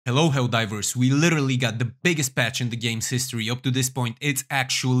Hello Helldivers, we literally got the biggest patch in the game's history. Up to this point, it's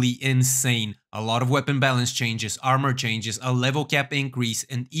actually insane. A lot of weapon balance changes, armor changes, a level cap increase,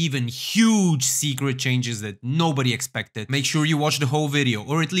 and even huge secret changes that nobody expected. Make sure you watch the whole video,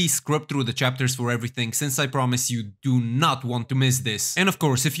 or at least scrub through the chapters for everything, since I promise you do not want to miss this. And of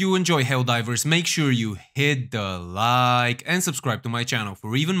course, if you enjoy Helldivers, make sure you hit the like and subscribe to my channel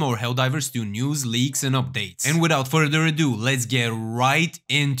for even more Helldivers 2 news, leaks, and updates. And without further ado, let's get right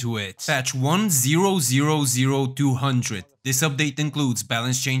into it. Patch 1.0.0.0.200. This update includes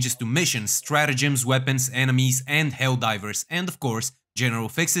balance changes to missions, stratagems, weapons, enemies, and Helldivers, and of course, general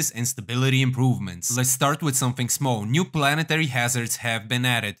fixes and stability improvements. Let's start with something small. New planetary hazards have been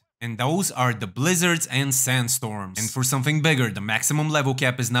added, and those are the blizzards and sandstorms. And for something bigger, the maximum level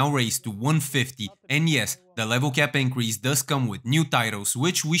cap is now raised to 150, and yes, the level cap increase does come with new titles,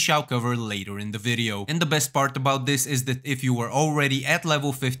 which we shall cover later in the video. And the best part about this is that if you were already at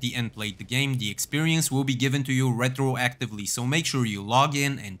level 50 and played the game, the experience will be given to you retroactively, so make sure you log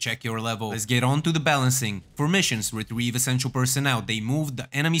in and check your level. Let's get on to the balancing. For missions, retrieve essential personnel. They move the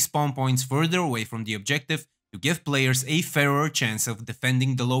enemy spawn points further away from the objective to give players a fairer chance of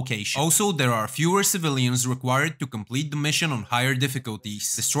defending the location. Also, there are fewer civilians required to complete the mission on higher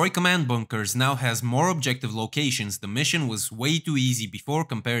difficulties. Destroy command bunkers now has more objective locations. The mission was way too easy before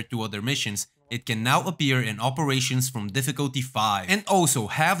compared to other missions. It can now appear in operations from difficulty 5. And also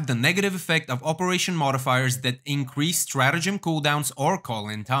have the negative effect of operation modifiers that increase stratagem cooldowns or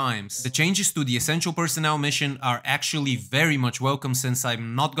call-in times. The changes to the essential personnel mission are actually very much welcome, since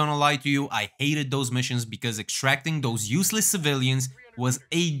I'm not gonna lie to you, I hated those missions because extracting those useless civilians was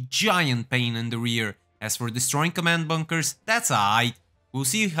a giant pain in the rear. As for destroying command bunkers, that's alright. We'll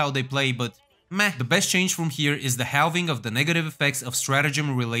see how they play, but meh. The best change from here is the halving of the negative effects of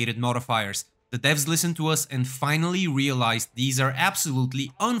stratagem related modifiers. The devs listened to us and finally realized these are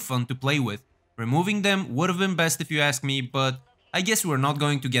absolutely unfun to play with. Removing them would have been best if you ask me, but I guess we're not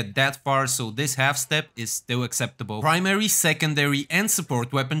going to get that far, so this half step is still acceptable. Primary, secondary, and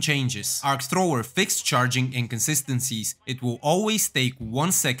support weapon changes. Arc Thrower fixed charging inconsistencies. It will always take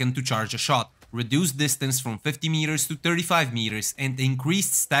 1 second to charge a shot, reduced distance from 50 meters to 35 meters, and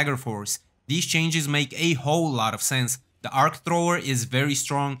increased stagger force. These changes make a whole lot of sense. The Arc Thrower is very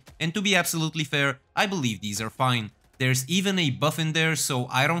strong, and to be absolutely fair, I believe these are fine. There's even a buff in there, so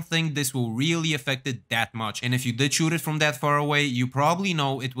I don't think this will really affect it that much. And if you did shoot it from that far away, you probably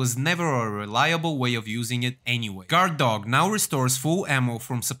know it was never a reliable way of using it anyway. Guard Dog now restores full ammo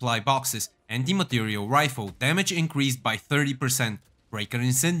from supply boxes. Anti-material rifle, damage increased by 30%. Breaker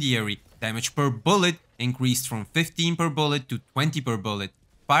Incendiary, damage per bullet increased from 15 per bullet to 20 per bullet.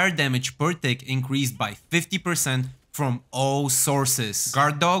 Fire damage per tick increased by 50%. From all sources.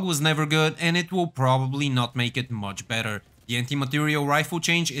 Guard Dog was never good, and it will probably not make it much better. The anti-material rifle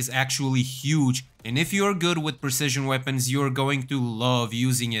change is actually huge, and if you are good with precision weapons, you are going to love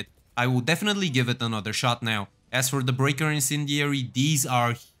using it. I will definitely give it another shot now. As for the Breaker Incendiary, these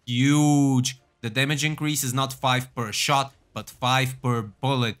are huge. The damage increase is not 5 per shot, but 5 per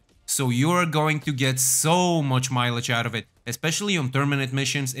bullet. So you are going to get so much mileage out of it. Especially on terminate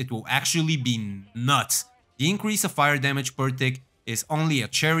missions, it will actually be nuts. The increase of fire damage per tick is only a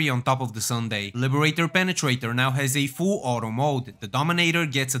cherry on top of the sundae. Liberator Penetrator now has a full auto mode. The Dominator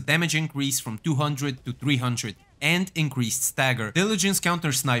gets a damage increase from 200 to 300 and increased stagger. Diligence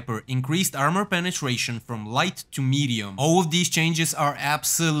Counter Sniper increased armor penetration from light to medium. All of these changes are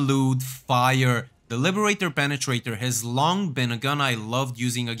absolute fire. The Liberator Penetrator has long been a gun I loved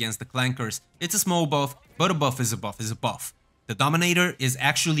using against the clankers. It's a small buff, but a buff is a buff is a buff. The Dominator is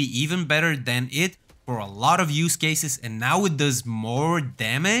actually even better than it for a lot of use cases, and now it does more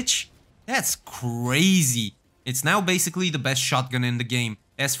damage? That's crazy. It's now basically the best shotgun in the game.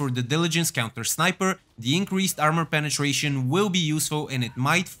 As for the Diligence Counter Sniper, the increased armor penetration will be useful, and it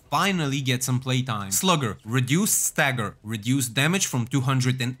might finally get some playtime. Slugger, reduced stagger, reduced damage from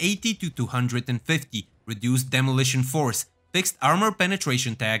 280 to 250, reduced demolition force, fixed armor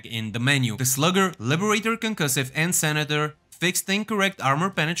penetration tag in the menu. The Slugger, Liberator Concussive, and Senator fixed incorrect armor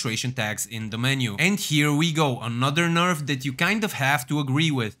penetration tags in the menu. And here we go, another nerf that you kind of have to agree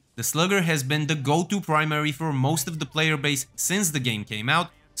with. The Slugger has been the go-to primary for most of the player base since the game came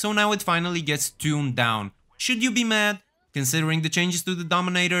out, so now it finally gets tuned down. Should you be mad? Considering the changes to the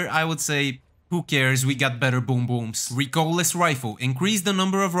Dominator, I would say, who cares, we got better boom booms. Recoilless Rifle, increase the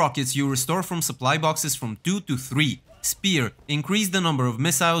number of rockets you restore from supply boxes from 2 to 3. Spear, increase the number of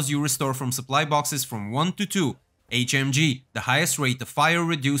missiles you restore from supply boxes from 1 to 2. HMG, the highest rate of fire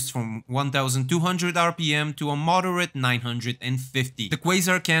reduced from 1200 RPM to a moderate 950. The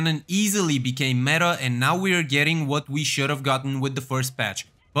Quasar Cannon easily became meta, and now we are getting what we should have gotten with the first patch.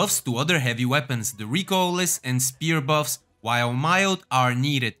 Buffs to other heavy weapons, the recoilless and spear buffs, while mild, are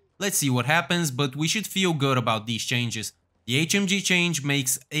needed. Let's see what happens, but we should feel good about these changes. The HMG change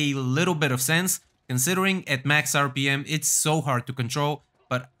makes a little bit of sense, considering at max RPM it's so hard to control,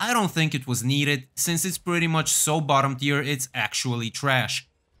 but I don't think it was needed, since it's pretty much so bottom tier it's actually trash.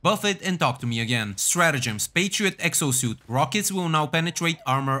 Buff it and talk to me again. Stratagems, Patriot Exosuit. Rockets will now penetrate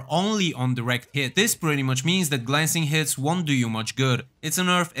armor only on direct hit. This pretty much means that glancing hits won't do you much good. It's a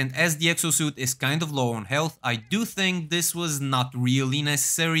nerf, and as the Exosuit is kind of low on health, I do think this was not really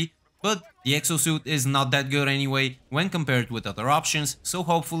necessary, but the Exosuit is not that good anyway when compared with other options, so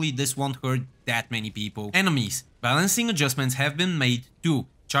hopefully this won't hurt that many people. Enemies. Balancing adjustments have been made too.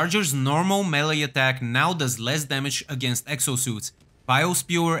 Charger's normal melee attack now does less damage against Exosuits. Bio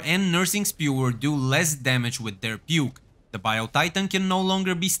Spewer and Nursing Spewer do less damage with their puke. The Bio Titan can no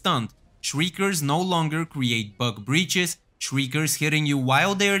longer be stunned. Shriekers no longer create bug breaches. Shriekers hitting you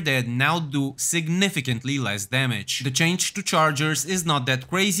while they're dead now do significantly less damage. The change to Chargers is not that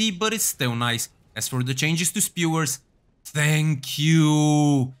crazy, but it's still nice. As for the changes to Spewers, thank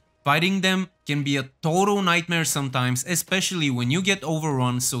you! Fighting them can be a total nightmare sometimes, especially when you get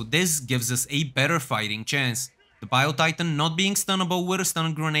overrun, so this gives us a better fighting chance. The Bio Titan not being stunnable with a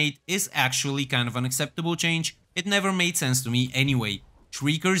stun grenade is actually kind of an acceptable change. It never made sense to me anyway.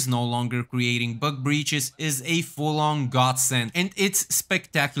 Shriekers no longer creating bug breaches is a full-on godsend, and it's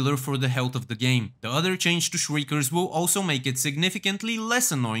spectacular for the health of the game. The other change to Shriekers will also make it significantly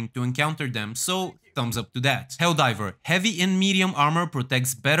less annoying to encounter them, so thumbs up to that. Helldiver, heavy and medium armor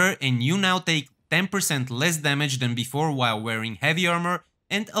protects better, and you now take 10% less damage than before while wearing heavy armor,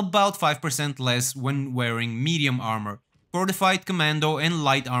 and about 5% less when wearing medium armor. Fortified Commando and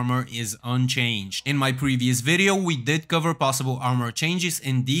Light Armor is unchanged. In my previous video we did cover possible armor changes,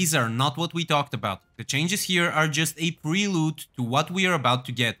 and these are not what we talked about. The changes here are just a prelude to what we are about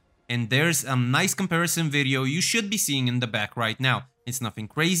to get, and there's a nice comparison video you should be seeing in the back right now. It's nothing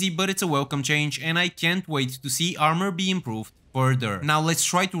crazy, but it's a welcome change, and I can't wait to see armor be improved further. Now let's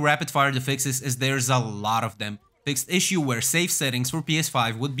try to rapid fire the fixes, as there's a lot of them. Fixed issue where save settings for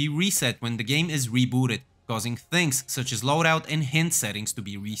PS5 would be reset when the game is rebooted, causing things such as loadout and hint settings to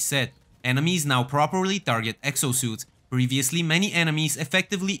be reset. Enemies now properly target exosuits. Previously, many enemies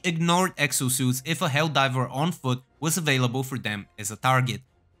effectively ignored exosuits if a Helldiver on foot was available for them as a target.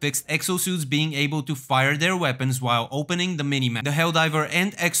 Fixed exosuits being able to fire their weapons while opening the minimap. The Helldiver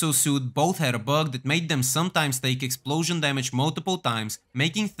and exosuit both had a bug that made them sometimes take explosion damage multiple times,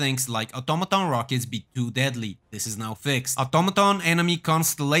 making things like automaton rockets be too deadly. This is now fixed. Automaton enemy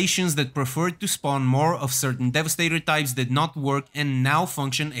constellations that preferred to spawn more of certain Devastator types did not work and now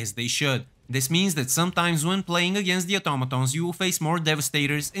function as they should. This means that sometimes when playing against the automatons you will face more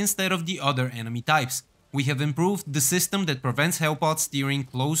Devastators instead of the other enemy types. We have improved the system that prevents Hellpod steering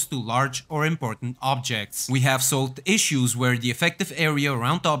close to large or important objects. We have solved issues where the effective area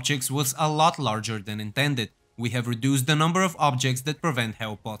around objects was a lot larger than intended. We have reduced the number of objects that prevent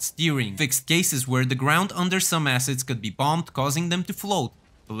Hellpod steering. Fixed cases where the ground under some assets could be bombed, causing them to float.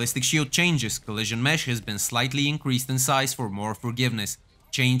 Ballistic shield changes. Collision mesh has been slightly increased in size for more forgiveness.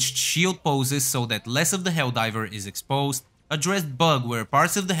 Changed shield poses so that less of the Helldiver is exposed. Addressed bug where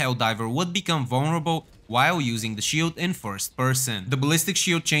parts of the Helldiver would become vulnerable while using the shield in first person. The ballistic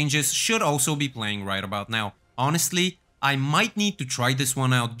shield changes should also be playing right about now. Honestly, I might need to try this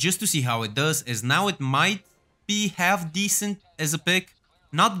one out just to see how it does, as now it might be half decent as a pick.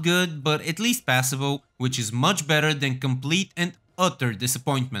 Not good, but at least passable, which is much better than complete and utter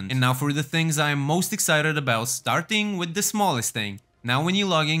disappointment. And now for the things I am most excited about, starting with the smallest thing. Now when you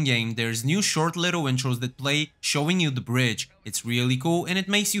log in game, there's new short little intros that play showing you the bridge. It's really cool and it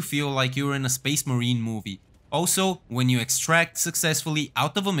makes you feel like you're in a Space Marine movie. Also, when you extract successfully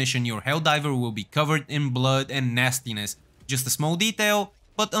out of a mission, your Helldiver will be covered in blood and nastiness. Just a small detail,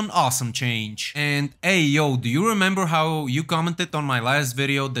 but an awesome change. And hey yo, do you remember how you commented on my last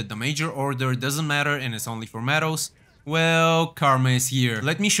video that the major order doesn't matter and it's only for medals? Well, karma is here.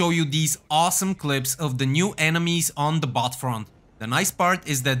 Let me show you these awesome clips of the new enemies on the bot front. The nice part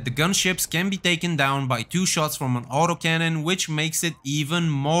is that the gunships can be taken down by 2 shots from an autocannon, which makes it even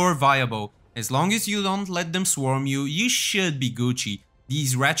more viable. As long as you don't let them swarm you, you should be Gucci.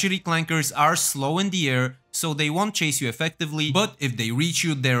 These ratchety clankers are slow in the air, so they won't chase you effectively, but if they reach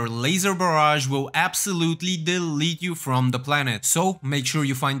you, their laser barrage will absolutely delete you from the planet. So make sure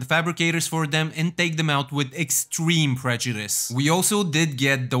you find the fabricators for them and take them out with extreme prejudice. We also did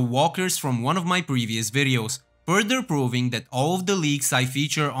get the walkers from one of my previous videos, further proving that all of the leaks I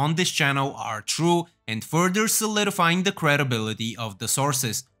feature on this channel are true and further solidifying the credibility of the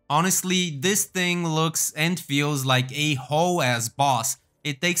sources. Honestly, this thing looks and feels like a whole ass boss.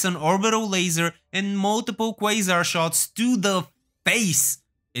 It takes an orbital laser and multiple quasar shots to the face.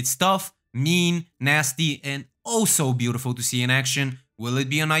 It's tough, mean, nasty, and oh so beautiful to see in action. Will it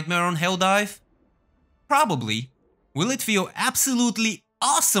be a nightmare on Helldive? Probably. Will it feel absolutely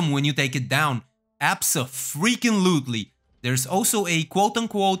awesome when you take it down? Abso-freaking-lutely. There's also a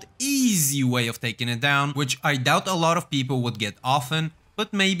quote-unquote easy way of taking it down, which I doubt a lot of people would get often,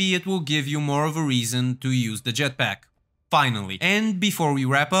 but maybe it will give you more of a reason to use the jetpack. Finally. And before we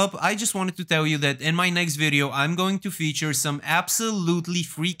wrap up, I just wanted to tell you that in my next video I'm going to feature some absolutely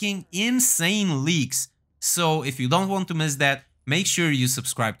freaking insane leaks. So if you don't want to miss that, make sure you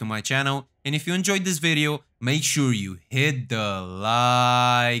subscribe to my channel, and if you enjoyed this video, make sure you hit the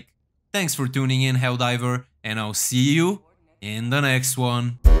like. Thanks for tuning in, Helldiver, and I'll see you in the next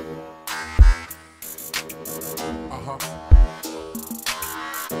one.